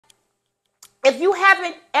If you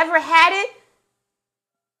haven't ever had it,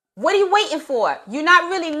 what are you waiting for? You're not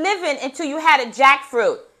really living until you had a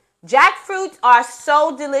jackfruit. Jackfruits are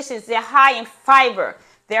so delicious. They're high in fiber.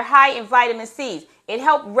 They're high in vitamin C. It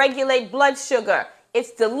helps regulate blood sugar.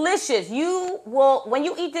 It's delicious. When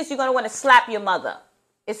you eat this, you're going to want to slap your mother.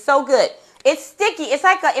 It's so good. It's sticky. It's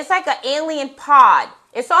like an alien pod.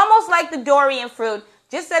 It's almost like the durian fruit,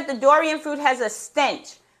 just that the durian fruit has a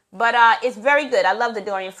stench. But it's very good. I love the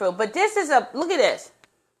durian fruit. But this is look at this.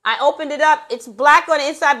 I opened it up. It's black on the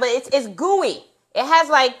inside, but it's gooey. It has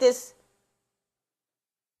like this.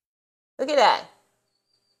 Look at that.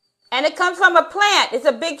 And it comes from a plant. It's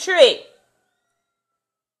a big tree.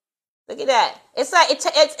 Look at that. It's like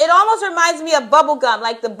it almost reminds me of bubble gum,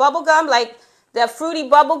 like the bubble gum, like the fruity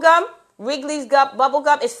bubble gum, Wrigley's bubble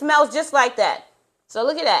gum. It smells just like that. So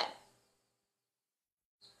look at that.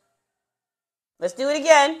 Let's do it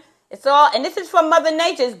again. And this is from Mother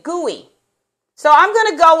Nature. It's gooey. So I'm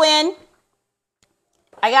going to go in.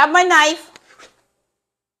 I got my knife.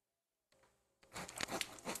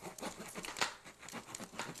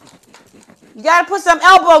 You got to put some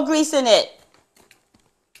elbow grease in it.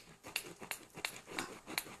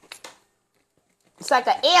 It's like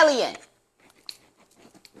an alien.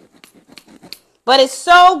 But it's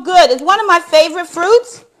so good. It's one of my favorite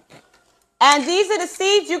fruits. And these are the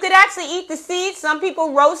seeds. You could actually eat the seeds. Some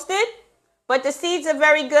people roast it. But the seeds are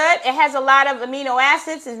very good. It has a lot of amino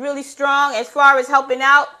acids. It's really strong as far as helping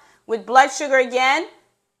out with blood sugar again.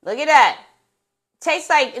 Look at that.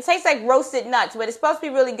 It tastes like roasted nuts, but it's supposed to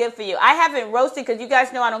be really good for you. I haven't roasted because you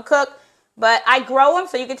guys know I don't cook, but I grow them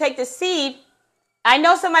so you can take the seed. I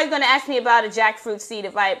know somebody's going to ask me about a jackfruit seed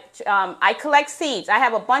if I collect seeds. I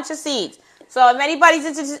have a bunch of seeds. So if anybody's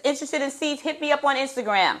interested in seeds, hit me up on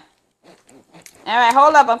Instagram. All right,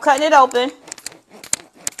 hold up. I'm cutting it open.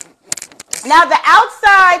 Now the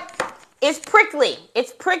outside is prickly.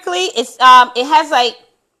 It's prickly. It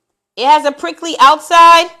has a prickly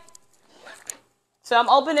outside. So I'm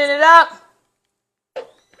opening it up.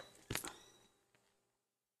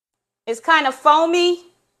 It's kind of foamy.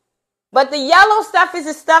 But the yellow stuff is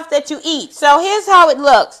the stuff that you eat. So here's how it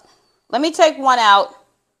looks. Let me take one out.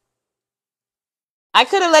 I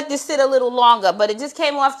could have let this sit a little longer, but it just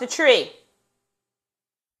came off the tree.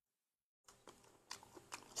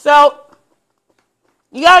 So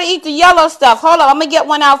you got to eat the yellow stuff. Hold on, I'm going to get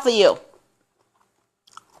one out for you.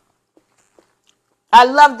 I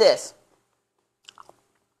love this.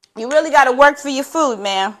 You really got to work for your food,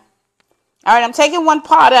 man. All right, I'm taking one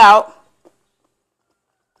part out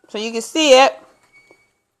so you can see it.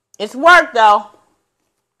 It's work, though.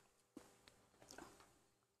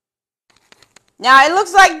 Now, it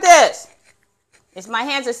looks like this. My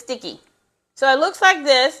hands are sticky. So it looks like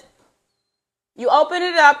this. You open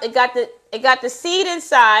it up. It got the seed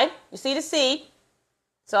inside. You see the seed?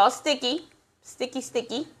 It's all sticky. Sticky,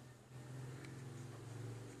 sticky.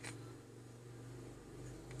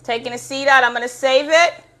 Taking the seed out. I'm going to save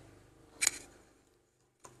it.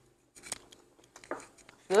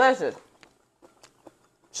 Delicious.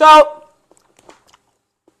 So,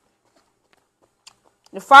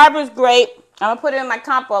 the fiber is great. I'm going to put it in my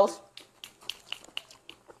compost.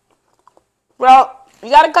 Well, you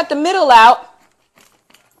got to cut the middle out.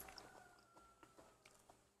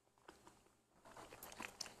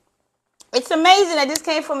 It's amazing that this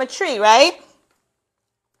came from a tree, right?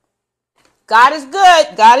 God is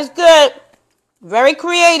good. God is good. Very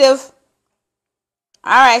creative.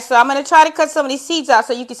 All right, so I'm going to try to cut some of these seeds out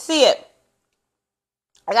so you can see it.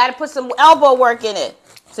 I got to put some elbow work in it.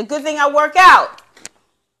 It's a good thing I work out.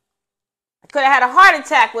 I could have had a heart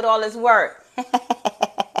attack with all this work.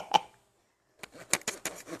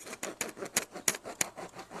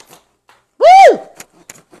 Woo!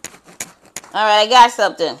 All right, I got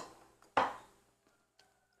something.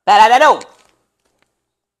 Ba-da-da-do.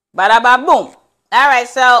 Ba-da-ba-boom. All right,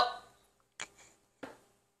 so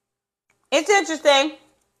it's interesting.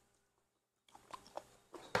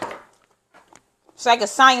 It's like a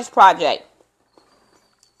science project.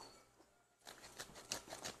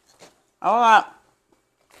 All right.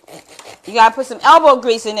 You got to put some elbow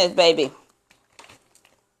grease in this, baby.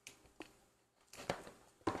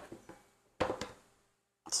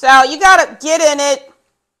 So you got to get in it.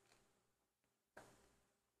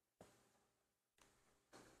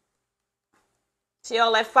 See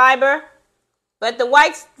all that fiber? But the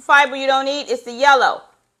white fiber you don't eat, it's the yellow.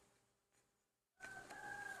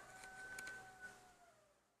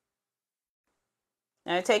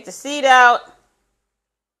 Now I take the seed out.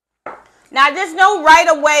 Now there's no right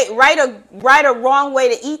or wrong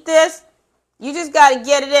way to eat this. You just got to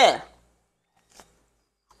get it in.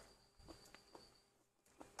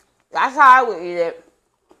 That's how I would eat it.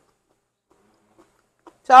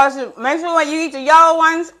 So make sure when you eat the yellow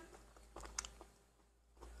ones,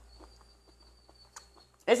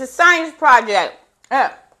 it's a science project.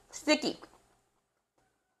 Yeah, sticky.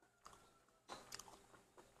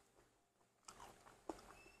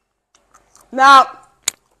 Now,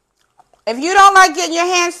 if you don't like getting your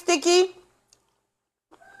hands sticky,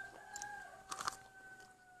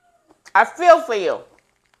 I feel for you.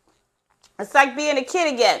 It's like being a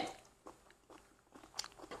kid again.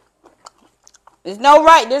 There's no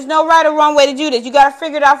right or wrong way to do this. You got to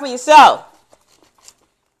figure it out for yourself.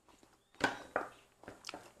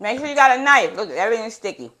 Make sure you got a knife. Look, everything's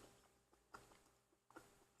sticky.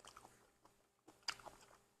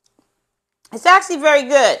 It's actually very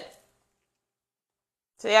good.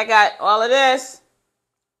 See, I got all of this.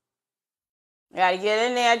 You got to get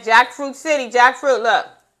in there. Jackfruit City. Jackfruit, look.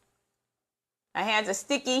 My hands are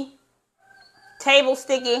sticky. Table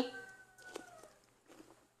sticky.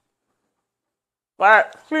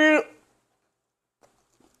 But,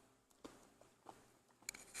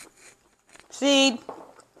 seed.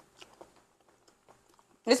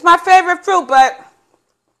 It's my favorite fruit, but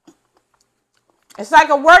it's like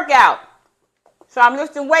a workout. So I'm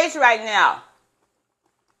lifting weights right now.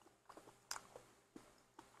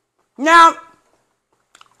 Now,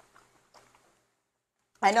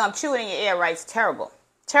 I know I'm chewing in your ear, right? It's terrible.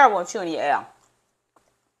 Terrible I'm chewing in your ear.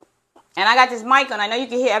 And I got this mic on. I know you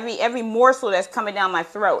can hear every morsel that's coming down my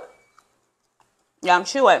throat. Yeah, I'm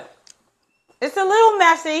chewing. It's a little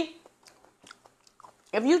messy.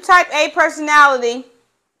 If you type A personality,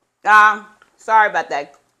 sorry about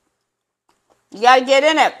that. You got to get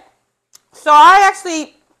in it. So I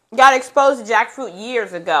actually got exposed to jackfruit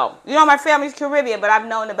years ago. You know, my family's Caribbean, but I've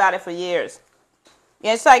known about it for years.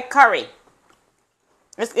 Yeah, it's like curry.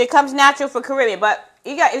 It comes natural for Caribbean, but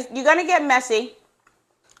you're going to get messy.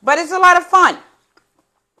 But it's a lot of fun.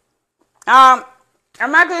 I'm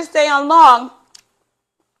not going to stay on long.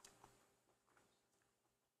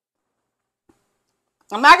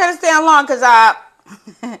 I'm not going to stay on long because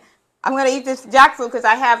I'm going to eat this jackfruit because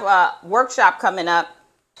I have a workshop coming up.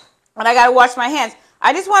 And I got to wash my hands.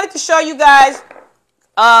 I just wanted to show you guys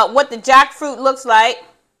what the jackfruit looks like.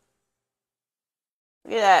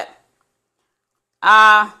 Look at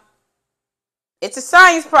that. It's a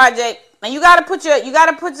science project. And you gotta put your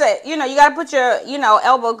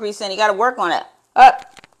elbow grease in. You gotta work on it.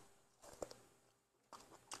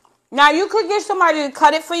 Now you could get somebody to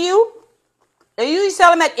cut it for you. They usually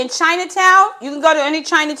sell them in Chinatown. You can go to any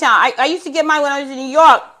Chinatown. I used to get mine when I was in New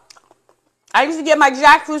York. I used to get my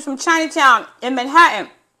jackfruits from Chinatown in Manhattan.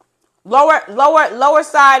 Lower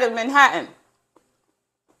side of Manhattan.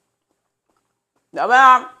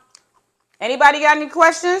 Anybody got any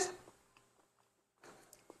questions?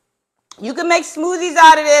 You can make smoothies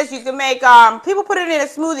out of this. You can make, people put it in a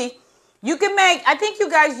smoothie. You can make, I think you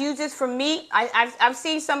guys use this for meat. I've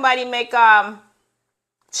seen somebody make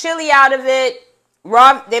chili out of it.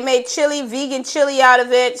 They made chili, vegan chili out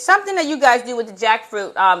of it. Something that you guys do with the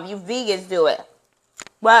jackfruit. You vegans do it.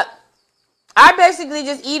 But I basically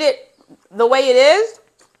just eat it the way it is.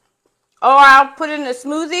 Or I'll put it in a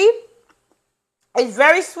smoothie. It's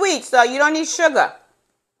very sweet, so you don't need sugar.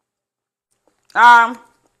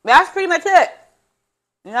 That's pretty much it.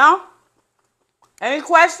 You know? Any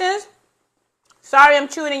questions? Sorry I'm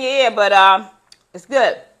chewing in your ear, but it's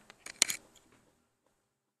good.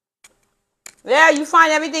 Yeah, you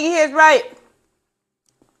find everything here is right.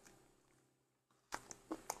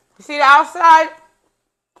 You see the outside?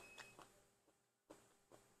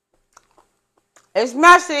 It's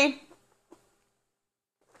messy.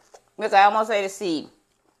 Look, I almost ate a seed.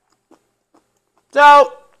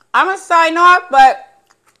 So, I'm going to sign off, but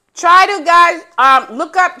try to, guys,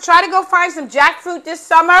 try to go find some jackfruit this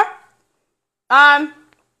summer. I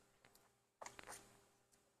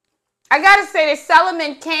got to say, they sell them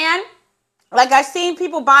in can. Like, I've seen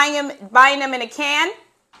people buying them in a can.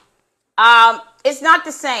 It's not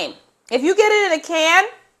the same. If you get it in a can,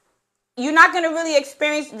 you're not going to really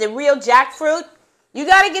experience the real jackfruit. You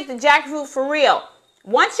got to get the jackfruit for real.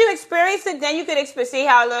 Once you experience it, then you can see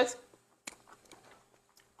how it looks.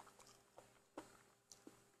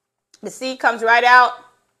 The seed comes right out.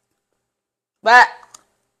 But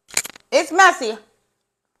it's messy.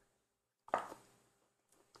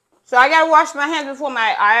 So I gotta wash my hands before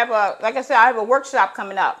like I said, I have a workshop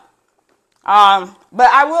coming up. But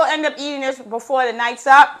I will end up eating this before the night's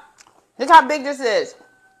up. Look how big this is.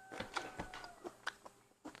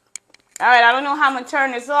 All right, I don't know how I'm gonna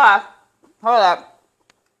turn this off. Hold up.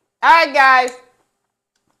 All right, guys.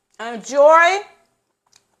 Enjoy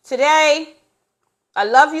today. I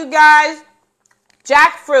love you guys.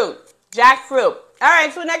 Jackfruit. Jackfruit. All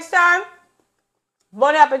right, so next time,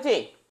 bon appetit.